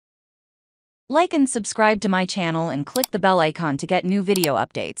Like and subscribe to my channel and click the bell icon to get new video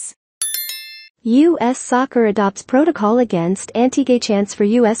updates. U.S. Soccer adopts protocol against anti-gay chants for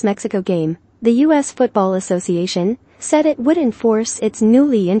U.S.-Mexico game. The U.S. Football Association said it would enforce its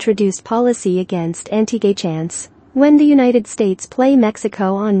newly introduced policy against anti-gay chants when the United States play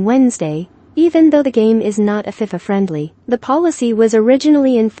Mexico on Wednesday. Even though the game is not a FIFA-friendly, the policy was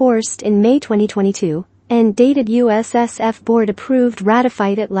originally enforced in May 2022, and dated USSF board-approved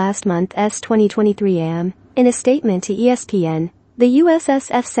ratified it last month's 2023 AM. In a statement to ESPN, the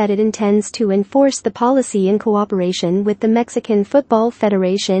USSF said it intends to enforce the policy in cooperation with the Mexican Football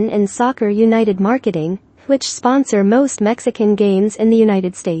Federation and Soccer United Marketing, which sponsor most Mexican games in the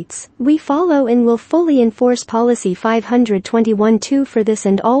United States. We follow and will fully enforce Policy 521-2 for this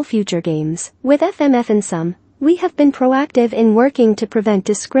and all future games. With FMF and some, we have been proactive in working to prevent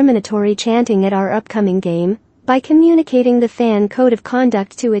discriminatory chanting at our upcoming game by communicating the fan code of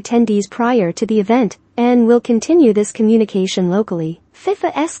conduct to attendees prior to the event, and will continue this communication locally.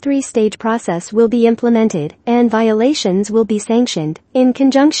 FIFA's three-stage process will be implemented, and violations will be sanctioned, in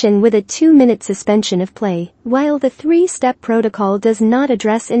conjunction with a 2-minute suspension of play. While the three-step protocol does not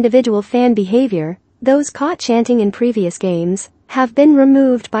address individual fan behavior, those caught chanting in previous games have been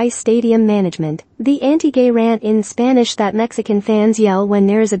removed by stadium management. The anti-gay rant in Spanish that Mexican fans yell when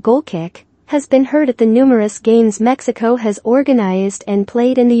there's a goal kick has been heard at the numerous games Mexico has organized and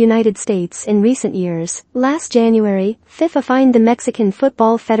played in the United States in recent years. Last January, FIFA fined the Mexican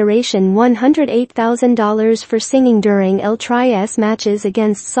Football Federation $108,000 for singing during El Tri's matches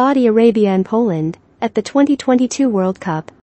against Saudi Arabia and Poland at the 2022 World Cup.